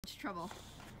Trouble.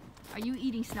 Are you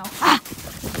eating snow? Ah!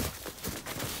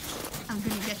 I'm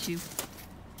gonna get you.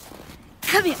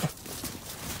 Come here!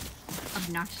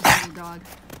 Obnoxious little dog.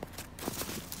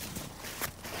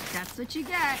 That's what you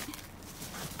get.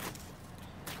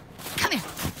 Come here!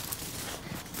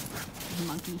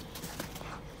 Monkey.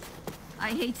 I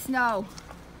hate snow.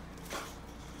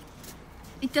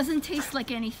 It doesn't taste like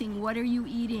anything. What are you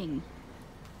eating?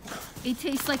 It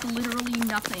tastes like literally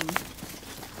nothing.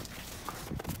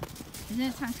 Isn't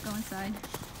it time to go inside?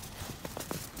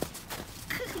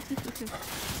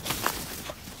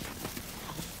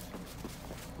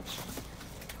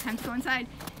 Time to go inside.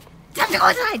 Time to go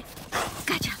inside!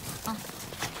 Gotcha! Oh.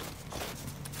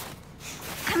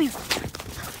 Come here!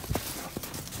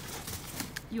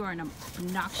 You are an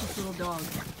obnoxious little dog.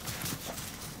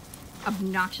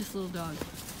 Obnoxious little dog.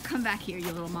 Come back here,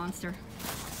 you little monster.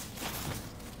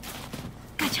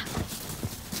 Gotcha!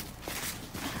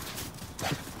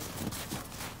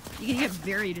 You're gonna get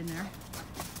buried in there.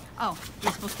 Oh,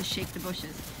 you're supposed to shake the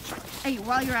bushes. Hey,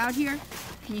 while you're out here,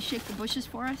 can you shake the bushes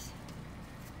for us?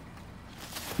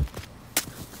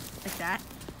 Like that.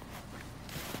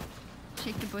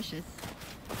 Shake the bushes.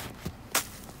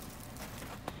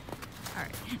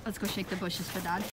 Alright, let's go shake the bushes for Dad.